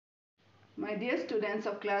My dear students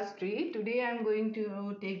of class 3, today I am going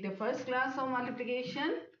to take the first class of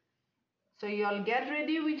multiplication. So you all get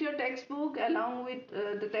ready with your textbook. Along with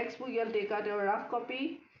the textbook, you all take out a rough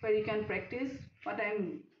copy where you can practice what I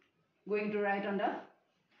am going to write on the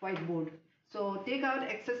whiteboard. So take out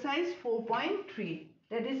exercise 4.3,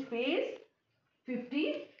 that is page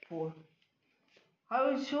 54. I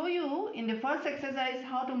will show you in the first exercise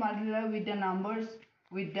how to multiply with the numbers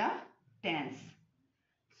with the tens.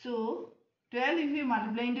 So 12 if you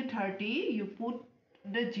multiply into 30, you put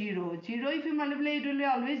the 0. 0 if you multiply, it will be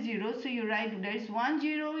always 0. So you write, there is 1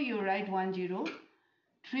 0, you write 1 0.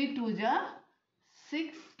 3 2 ja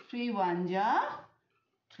 6, 3 1 ja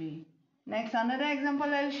 3. Next, another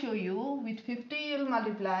example I will show you. With 50 you will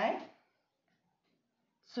multiply.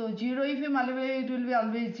 So 0 if you multiply, it will be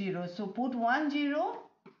always 0. So put 1 0,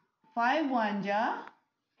 5 1 ja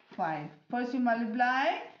 5. First you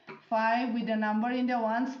multiply 5 with the number in the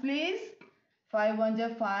ones place. 5 1 ja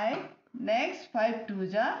 5. Next 5 2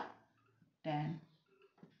 ja 10.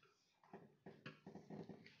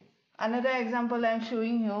 Another example I am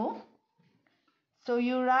showing you. So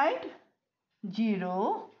you write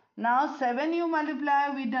 0. Now 7 you multiply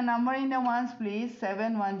with the number in the ones place.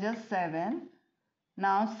 7 1 ja 7.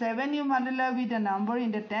 Now 7 you multiply with the number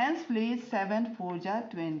in the tens place. 7 4 ja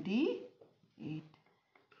 28.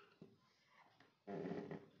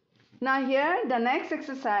 Now here the next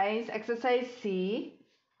exercise, exercise C,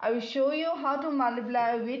 I will show you how to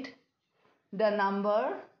multiply with the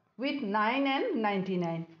number with 9 and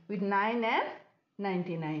 99. With 9 and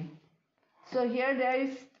 99. So here there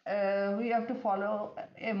is, we have to follow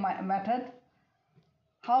a method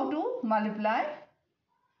how to multiply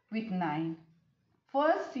with 9.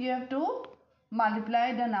 First you have to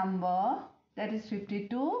multiply the number, that is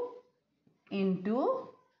 52 into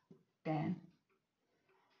 10.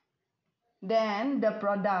 Then the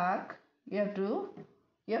product, you have to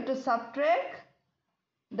subtract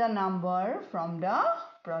the number from the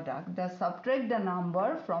product. Subtract the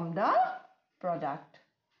number from the product.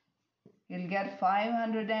 You'll get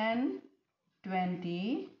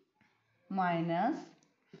 520 minus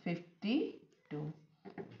 52.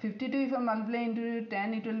 52 if you multiply into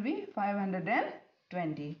 10, it will be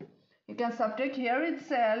 520. You can subtract here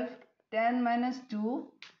itself. 10 minus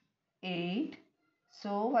 2, 8.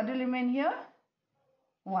 So what will remain here?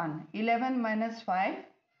 1. 11 minus 5,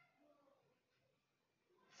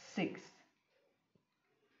 6.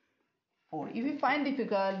 4. If you find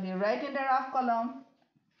difficult, you write in the rough column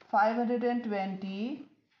 520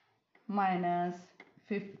 minus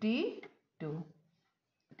 52.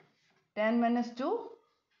 10 minus 2,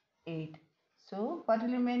 8. So what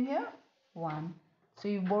will remain here? 1. So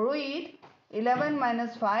you borrow it. 11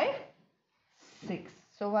 minus 5, 6.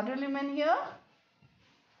 So what will remain here?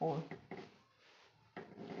 4.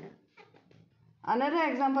 Another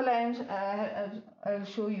example I will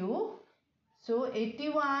show you. So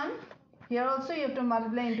 81, here also you have to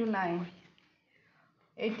multiply into 9.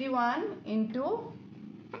 81 into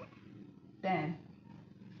 10.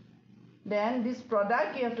 Then this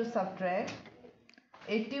product you have to subtract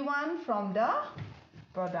 81 from the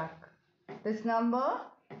product. This number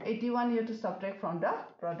 81 you have to subtract from the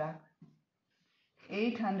product.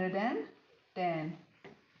 810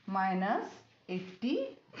 minus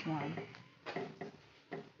 81.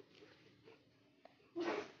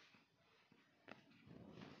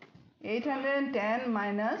 810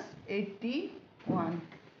 minus 81.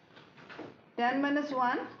 10 minus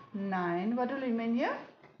 1, 9. What will remain here?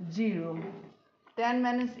 0. 10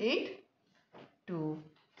 minus 8, 2.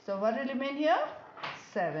 So what will remain here?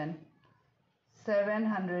 7.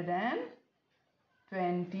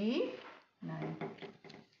 729.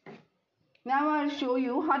 Now I will show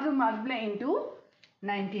you how to multiply into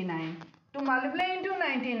 99. To multiply into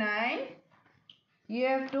 99, you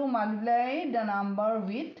have to multiply the number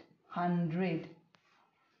with 100.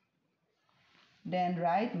 Then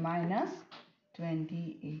write minus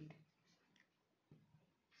 28.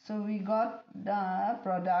 So we got the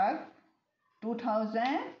product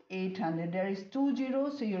 2800. There is 2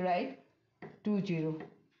 zeros, so you write 20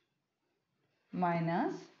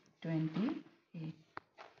 minus 28.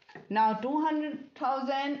 Now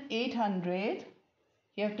 200,800,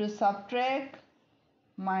 you have to subtract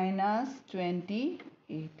minus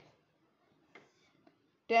 28.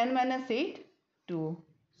 10 minus 8, 2.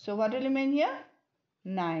 So what will remain here?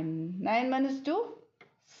 9. 9 minus 2,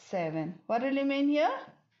 7. What will remain here?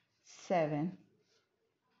 7.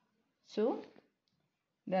 So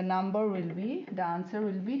the answer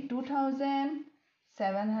will be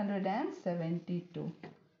 2772.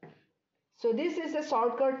 So this is a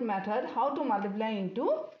shortcut method how to multiply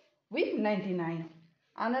into with 99.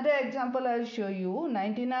 Another example I will show you.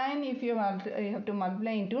 99, if you have to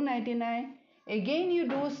multiply into 99. Again you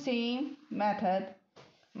do same method.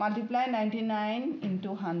 Multiply 99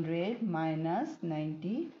 into 100 minus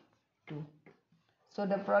 92. So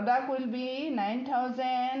the product will be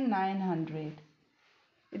 9900.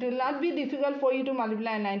 It will not be difficult for you to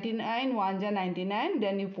multiply 99, 1s are 99,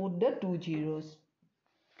 then you put the 2 zeros.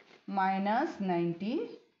 Minus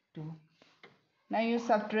 92. Now you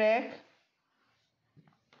subtract.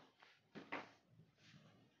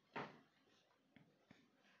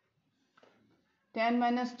 Ten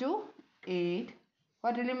minus 2, 8.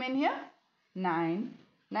 What will remain here? 9.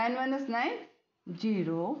 9 minus 9,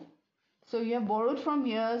 0. So you have borrowed from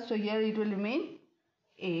here, so here it will remain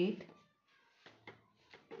 8.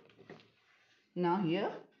 Now here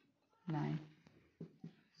 9.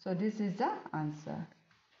 So this is the answer.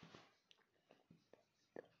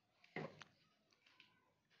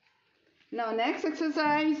 Now next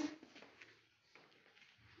exercise,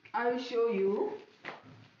 I will show you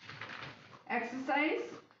exercise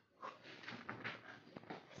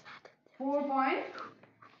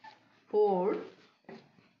 4.4.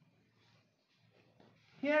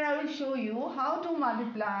 Here I will show you how to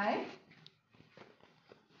multiply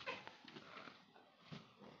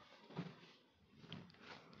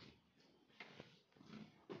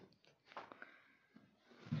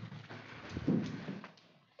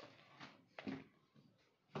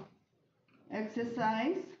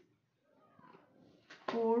exercise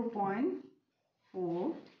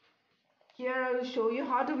 4.4. Here I will show you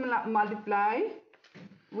how to multiply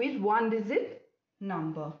with one digit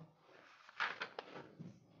number.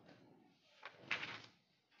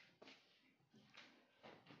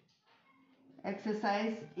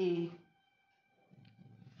 Exercise A.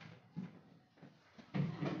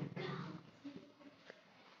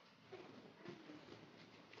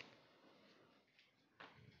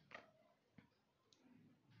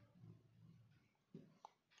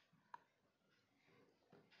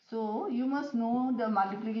 So you must know the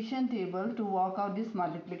multiplication table to work out this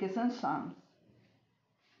multiplication sums.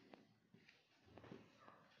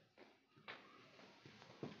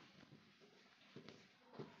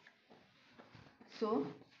 So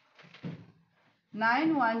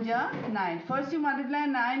 9 1 ja 9. First you multiply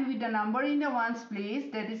 9 with the number in the ones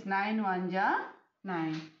place, that is 9 1 ja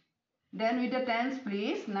 9. Then with the tens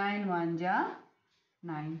place, 9 1 ja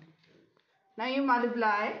 9. Now you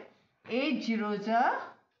multiply 8 zeros are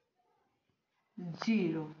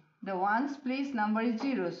 0. The ones place number is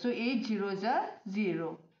 0. So 8 zeros are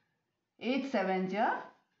 0. 8 sevens are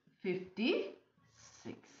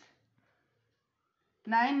 56.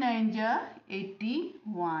 9 nines are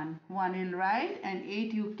 81. 1 will write and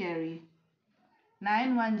 8 you carry.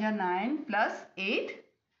 9 ones are 9 plus 8,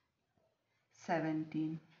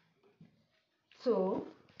 17. So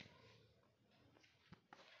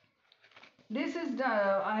this is the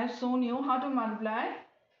I have shown you how to multiply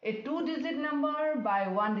a 2-digit number by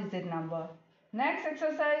 1-digit number. Next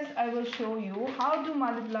exercise I will show you how to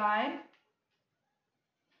multiply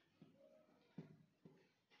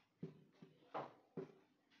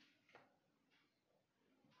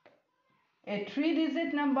a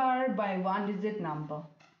 3-digit number by 1-digit number.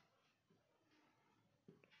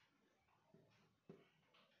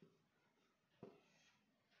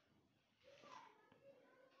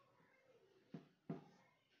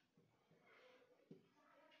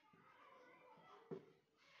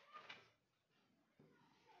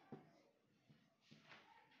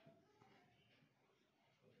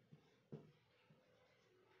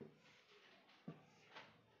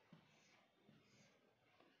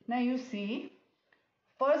 Now you see,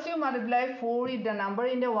 first you multiply 4 with the number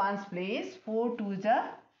in the ones place, 4 2s are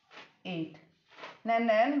 8. And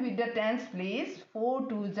then with the tens place, 4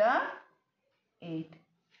 2s are 8.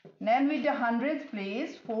 Then with the hundreds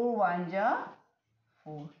place, 4 1s are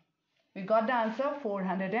 4. We got the answer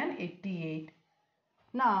 488.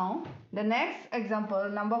 Now the next example,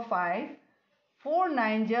 number 5, 4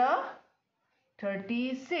 9s are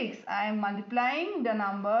 36. I am multiplying the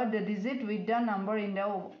number, the digit with the number in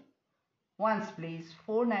the ones place.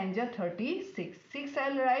 4 9s are 36. 6 I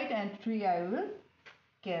will write and 3 I will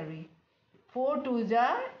carry. 4 2s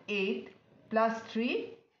are 8 plus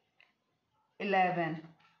 3, 11.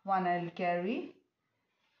 1 I will carry.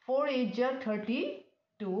 4 8s are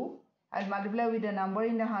 32. I will multiply with the number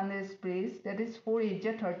in the hundreds place, that is 4 8s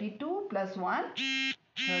are 32 plus 1,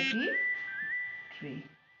 33.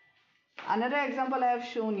 Another example I have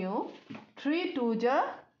shown you, 3 2s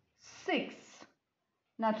are 6.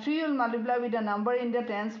 Now 3 will multiply with the number in the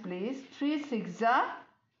tens place, 3 6s are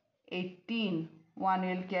 18. 1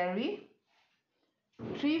 will carry.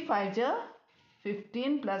 3 5s are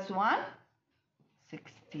 15 plus 1,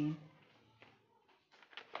 16.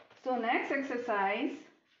 So next exercise,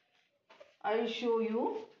 I will show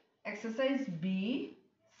you exercise B.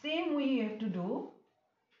 Same way you have to do.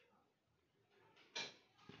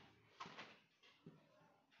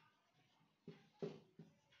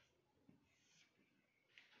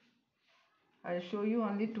 I will show you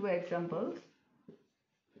only 2 examples.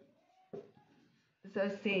 These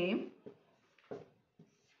are same.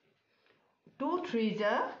 2 3s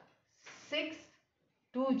are 6,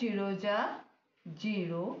 2 0s are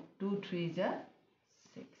 0, 2 3s are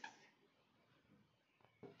 6.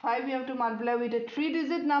 5 you have to multiply with a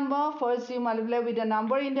 3-digit number. First you multiply with a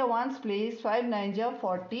number in the ones place. 5 9s are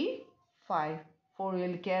 45. 4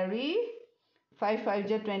 will carry. 5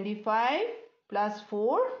 5s are 25 plus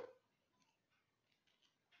 4,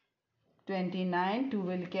 29. 2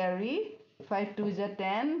 will carry. 5 2s are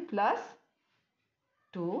 10 plus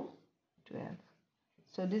 2, 12.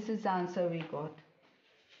 So this is the answer we got.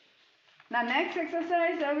 Now next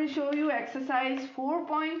exercise, I will show you exercise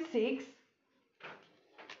 4.6.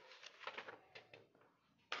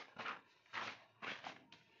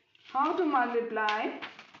 How to multiply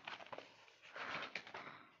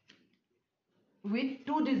with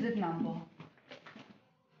 2-digit number.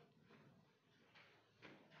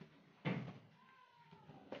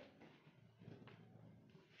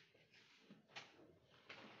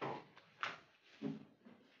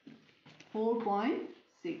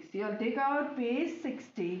 You'll take out page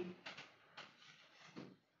 60.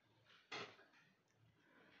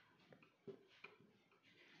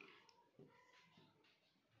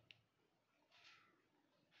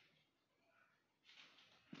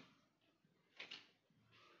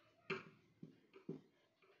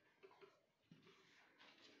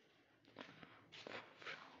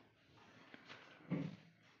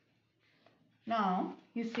 Now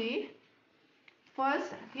you see,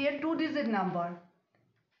 first here 2-digit number.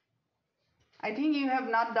 I think you have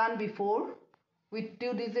not done before with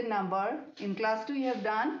 2-digit number. In class 2 you have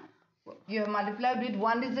done. You have multiplied with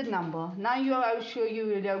 1-digit number. Now I will show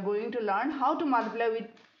you, you are going to learn how to multiply with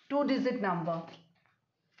 2-digit number.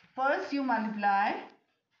 First you multiply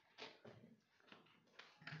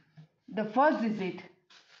the first digit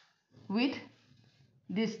with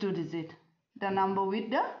this 2-digit. The number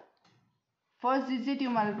with the first digit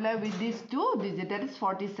you multiply with this 2 digit, that is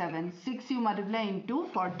 47. 6 you multiply into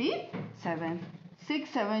 47. 6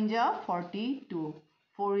 7s are 42.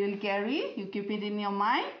 4 will carry, you keep it in your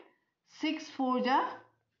mind. 6 4s are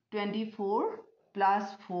 24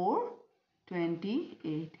 plus 4,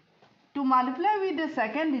 28. To multiply with the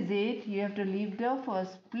second digit, you have to leave the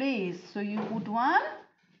first place. So you put 1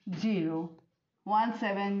 0. 1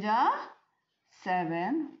 7s are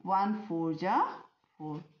 7. 1 4s are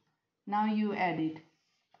 4. Now you add it.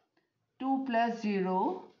 2 plus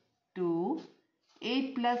 0, 2.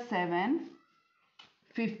 8 plus 7,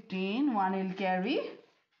 15. 1 will carry.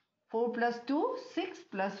 4 plus 2, 6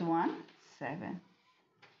 plus 1, 7.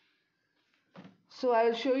 So I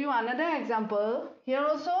will show you another example. Here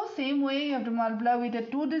also same way you have to multiply with a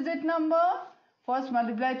 2-digit number. First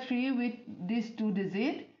multiply 3 with this 2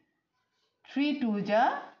 digit. 3 2s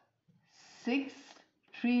are 6.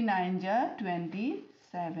 3 9s are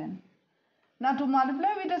 27. Now to multiply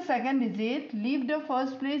with the second digit, leave the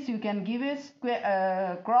first place, you can give a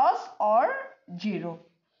square, cross or 0.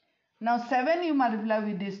 Now 7 you multiply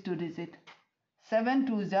with this 2 digit. 7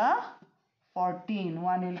 2s are 14.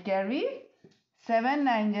 1 will carry. 7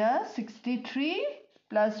 9s are 63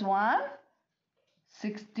 plus 1,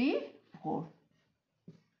 64.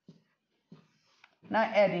 Now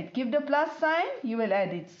add it. Give the plus sign, you will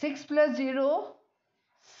add it. 6 plus 0,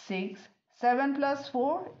 6. 7 plus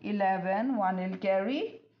 4, 11. 1 will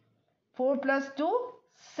carry. 4 plus 2,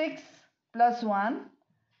 6 plus 1,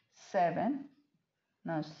 7.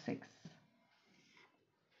 Now 6.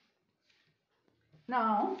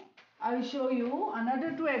 Now I will show you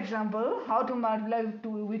another 2 example how to multiply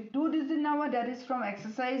with 2-digit number, that is from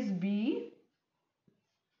exercise B.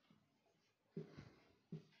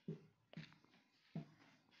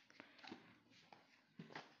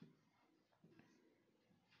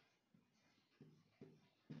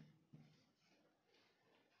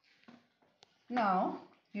 Now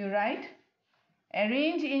you write,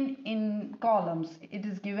 arrange in columns. It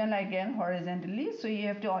is given again horizontally, so you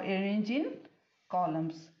have to arrange in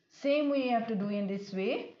columns. Same way you have to do in this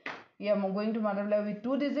way. You are going to multiply with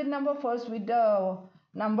 2-digit number. First with the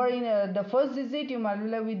number in the first digit you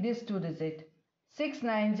multiply with this 2 digit. 6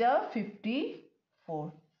 9s are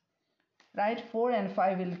 54. Right, 4 and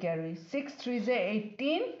 5 will carry. 6 3s are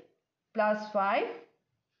 18 plus 5,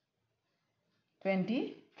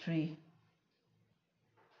 23.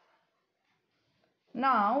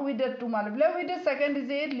 Now with the 2 multiply with the second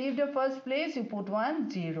digit, leave the first place, you put 1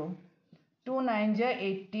 0. 2 9 ja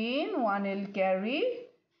 18, 1 will carry,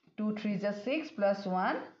 2 3 ja 6 plus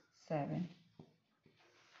 1 7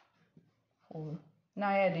 4. Now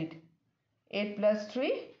add it. 8 plus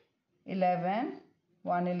 3 11,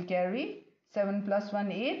 1 will carry, 7 plus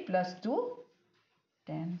 1 8 plus 2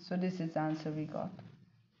 10. So this is the answer we got.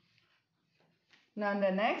 Now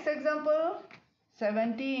the next example,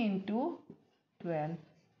 70 into 12.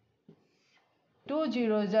 2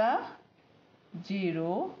 zeros are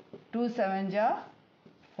 0, 2 sevens are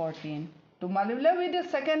 14. To multiply with the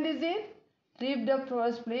second digit, leave the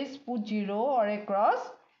first place, put 0 or a cross,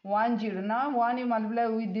 1 0. Now 1 you multiply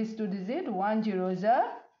with these two digits, 1 zeros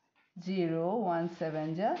are 0, 1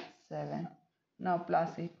 sevens are 7. Now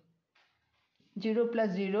plus it. 0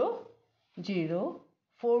 plus 0, 0,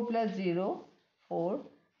 4 plus 0, 4,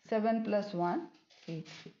 7 plus 1, 8.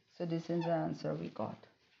 So this is the answer we got.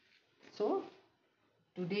 So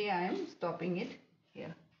today I am stopping it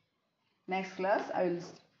here. Next class I will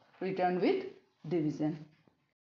return with division.